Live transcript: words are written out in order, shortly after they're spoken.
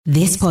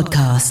This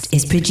podcast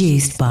is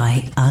produced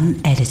by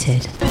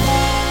Unedited.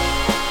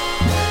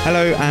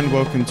 Hello and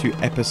welcome to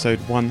episode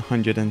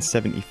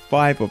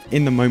 175 of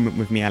In the Moment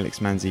with me, Alex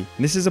Manzi.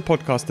 This is a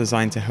podcast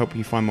designed to help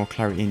you find more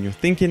clarity in your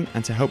thinking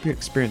and to help you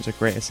experience a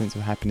greater sense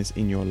of happiness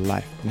in your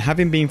life. And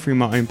having been through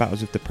my own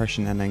battles with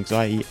depression and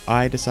anxiety,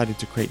 I decided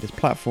to create this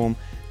platform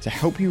to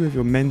help you with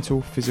your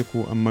mental,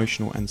 physical,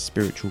 emotional, and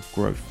spiritual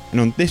growth. And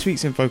on this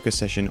week's In Focus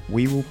session,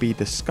 we will be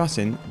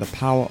discussing the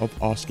power of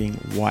asking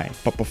why.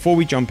 But before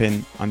we jump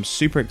in, I'm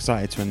super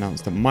excited to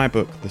announce that my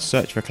book, The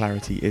Search for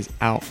Clarity, is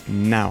out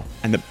now.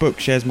 And the book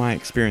shares my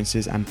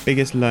experiences and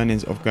biggest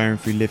learnings of going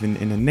through living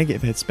in a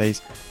negative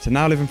headspace to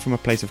now living from a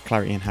place of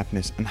clarity and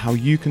happiness, and how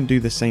you can do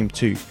the same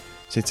too.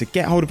 So to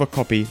get hold of a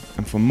copy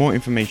and for more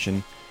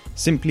information,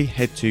 simply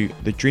head to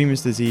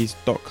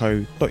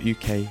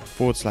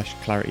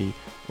thedreamersdisease.co.uk/clarity.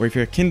 Or if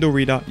you're a Kindle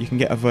reader, you can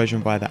get a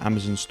version via the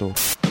Amazon store.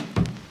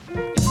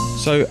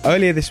 So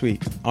earlier this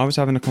week, I was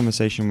having a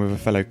conversation with a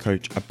fellow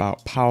coach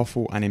about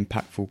powerful and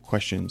impactful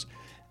questions.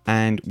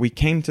 And we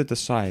came to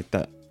decide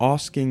that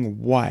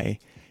asking why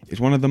is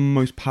one of the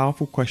most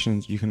powerful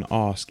questions you can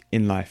ask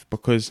in life,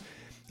 because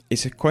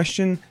it's a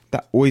question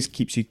that always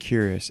keeps you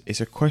curious.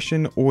 It's a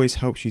question that always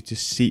helps you to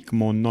seek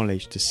more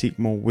knowledge, to seek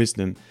more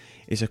wisdom.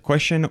 It's a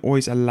question that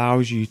always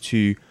allows you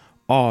to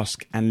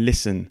ask and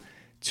listen.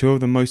 Two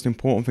of the most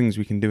important things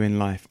we can do in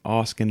life,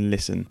 ask and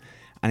listen.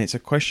 And it's a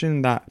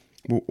question that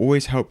will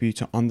always help you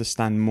to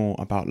understand more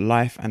about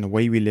life and the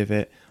way we live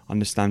it,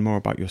 understand more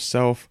about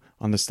yourself,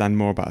 understand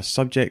more about a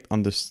subject,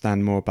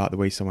 understand more about the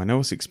way someone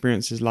else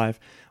experiences life,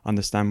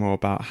 understand more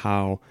about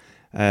how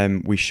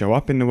we show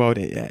up in the world.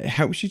 It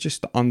helps you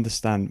just to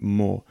understand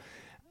more.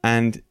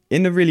 And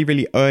in the really,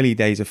 really early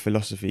days of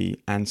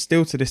philosophy, and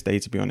still to this day,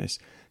 to be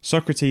honest,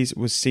 Socrates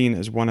was seen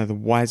as one of the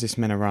wisest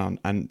men around.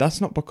 And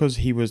that's not because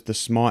he was the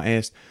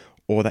smartest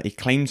or that he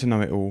claimed to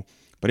know it all,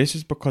 but this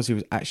is because he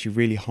was actually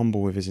really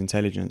humble with his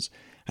intelligence.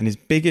 And his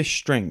biggest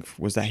strength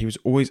was that he was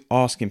always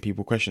asking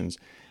people questions.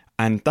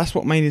 And that's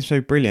what made him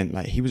so brilliant.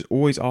 Like, he was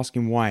always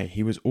asking why.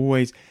 He was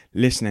always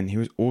listening. He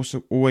was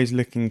also always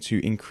looking to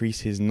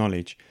increase his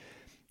knowledge.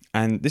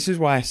 And this is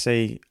why I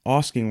say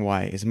asking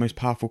why is the most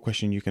powerful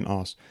question you can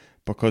ask,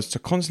 because to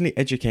constantly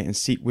educate and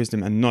seek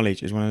wisdom and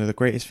knowledge is one of the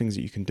greatest things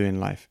that you can do in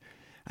life.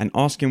 And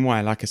asking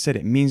why, like I said,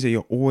 it means that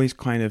you're always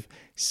kind of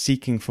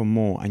seeking for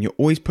more, and you're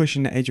always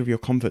pushing the edge of your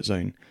comfort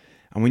zone.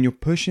 And when you're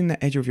pushing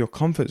the edge of your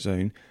comfort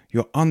zone,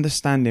 you're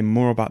understanding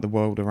more about the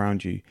world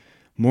around you,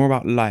 more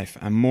about life,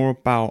 and more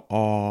about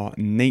our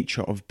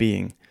nature of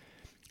being,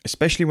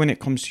 especially when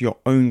it comes to your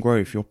own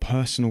growth, your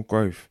personal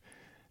growth.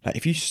 Like,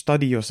 if you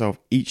study yourself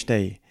each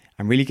day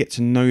and really get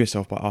to know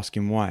yourself by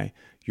asking why,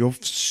 you're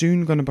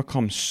soon going to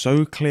become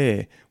so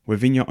clear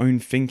within your own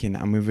thinking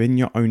and within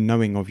your own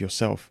knowing of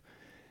yourself.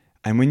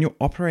 And when you're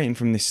operating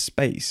from this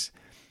space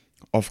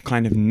of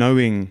kind of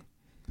knowing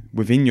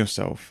within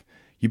yourself,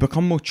 you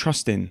become more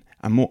trusting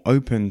and more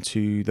open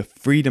to the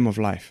freedom of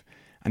life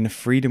and the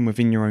freedom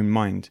within your own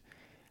mind.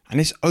 And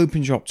this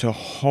opens you up to a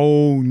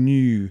whole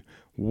new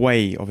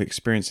way of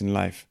experiencing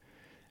life.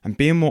 And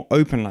being more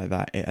open like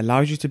that, it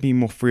allows you to be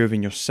more free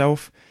within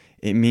yourself.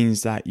 It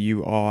means that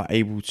you are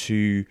able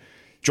to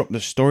drop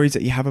the stories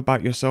that you have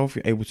about yourself.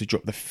 You're able to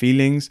drop the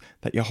feelings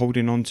that you're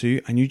holding on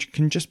to, and you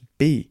can just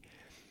be.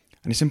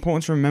 And it's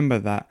important to remember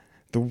that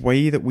the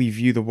way that we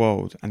view the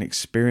world and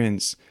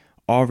experience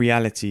our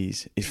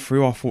realities is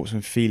through our thoughts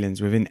and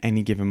feelings within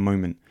any given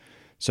moment.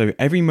 So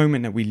every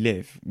moment that we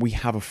live, we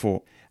have a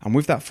thought. And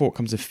with that thought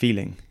comes a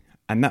feeling.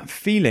 And that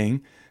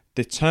feeling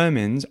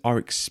determines our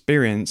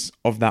experience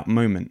of that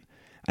moment.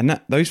 And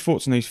that those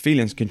thoughts and those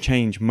feelings can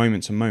change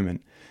moment to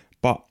moment.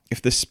 But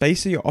if the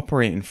space that you're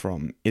operating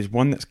from is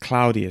one that's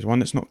cloudy, is one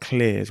that's not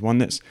clear, is one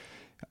that's,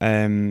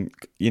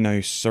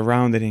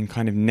 surrounded in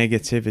kind of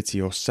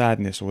negativity or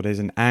sadness, or there's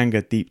an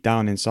anger deep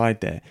down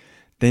inside there,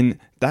 then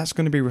that's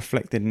going to be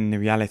reflected in the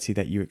reality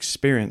that you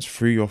experience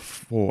through your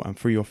thought and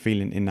through your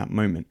feeling in that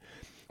moment.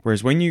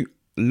 Whereas when you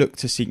look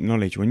to seek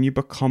knowledge, when you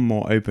become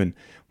more open,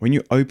 when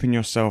you open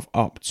yourself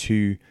up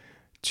to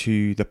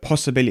the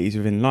possibilities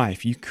within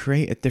life, you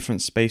create a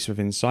different space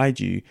within inside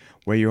you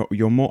where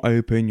you're more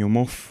open, you're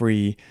more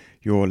free,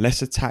 you're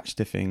less attached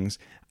to things,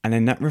 and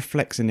then that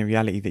reflects in the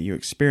reality that you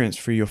experience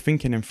through your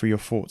thinking and through your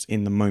thoughts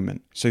in the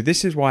moment. So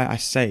this is why I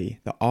say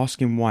that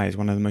asking why is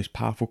one of the most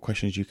powerful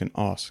questions you can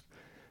ask,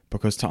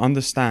 because to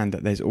understand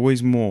that there's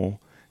always more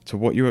to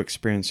what you're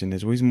experiencing,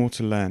 there's always more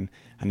to learn,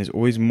 and there's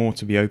always more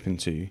to be open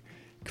to,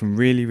 can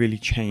really, really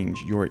change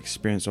your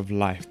experience of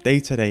life day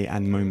to day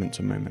and moment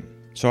to moment.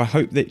 So I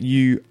hope that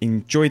you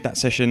enjoyed that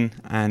session,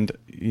 and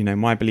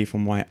my belief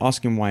on why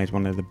asking why is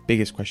one of the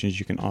biggest questions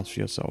you can ask for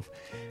yourself.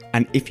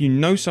 And if you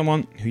know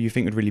someone who you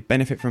think would really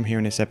benefit from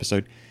hearing this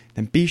episode,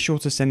 then be sure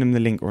to send them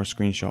the link or a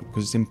screenshot,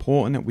 because it's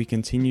important that we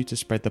continue to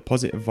spread the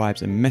positive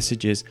vibes and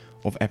messages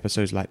of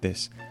episodes like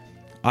this.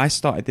 I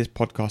started this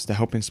podcast to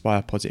help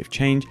inspire positive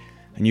change,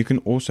 and you can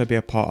also be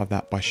a part of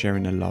that by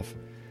sharing the love.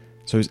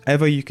 So as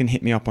ever, you can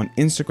hit me up on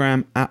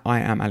Instagram at I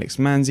am Alex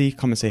Manzi.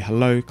 Come and say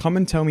hello. Come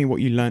and tell me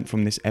what you learned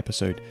from this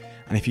episode.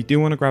 And if you do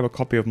want to grab a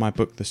copy of my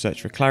book, The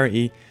Search for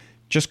Clarity,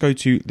 just go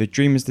to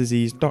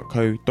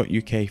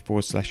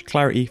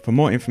thedreamersdisease.co.uk/clarity for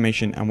more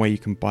information and where you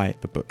can buy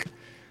the book.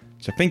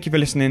 So thank you for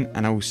listening,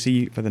 and I will see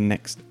you for the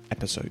next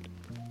episode.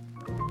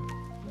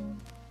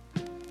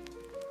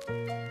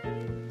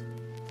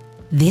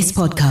 This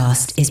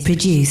podcast is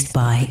produced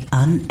by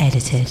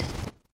Unedited.